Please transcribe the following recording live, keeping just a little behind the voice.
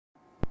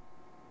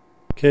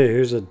Okay,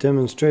 here's a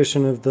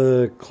demonstration of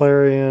the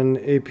Clarion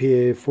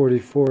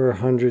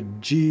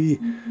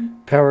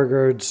apa4400g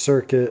powerguard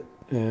circuit,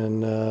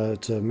 and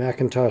it's a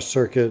Macintosh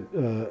circuit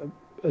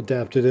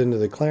adapted into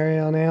the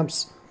Clarion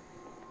amps.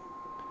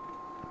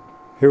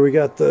 Here we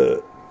got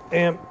the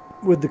amp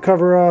with the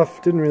cover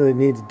off. Didn't really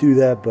need to do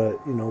that,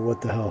 but you know, what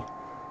the hell.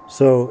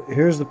 So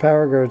here's the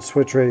powerguard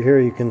switch right here.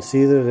 You can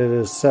see that it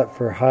is set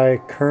for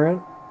high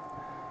current.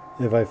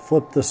 If I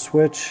flip the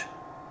switch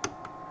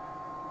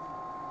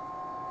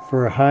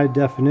for a high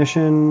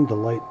definition, the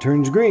light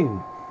turns green.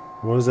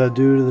 What does that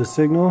do to the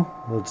signal?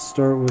 Let's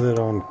start with it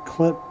on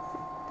clip,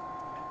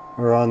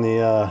 or on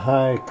the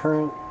high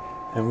current,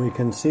 and we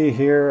can see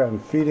here I'm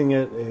feeding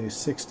it a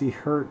 60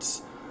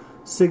 hertz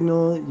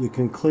signal. You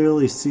can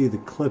clearly see the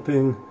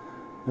clipping.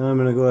 Now I'm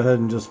going to go ahead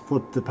and just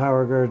flip the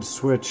powerguard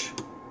switch,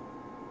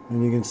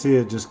 and you can see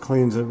it just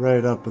cleans it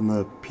right up, and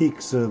the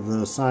peaks of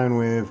the sine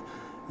wave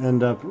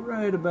end up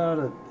right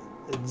about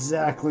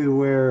exactly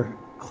where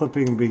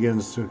clipping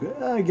begins to,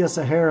 I guess,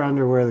 a hair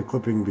under where the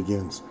clipping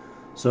begins.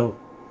 So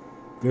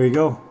there you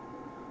go.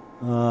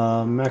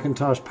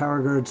 Macintosh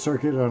powerguard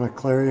circuit on a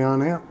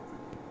Clarion amp.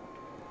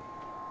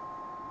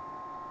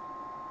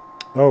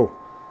 Oh,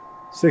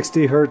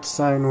 60 hertz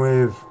sine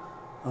wave,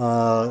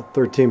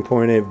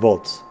 13.8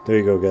 volts. There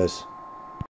you go, guys.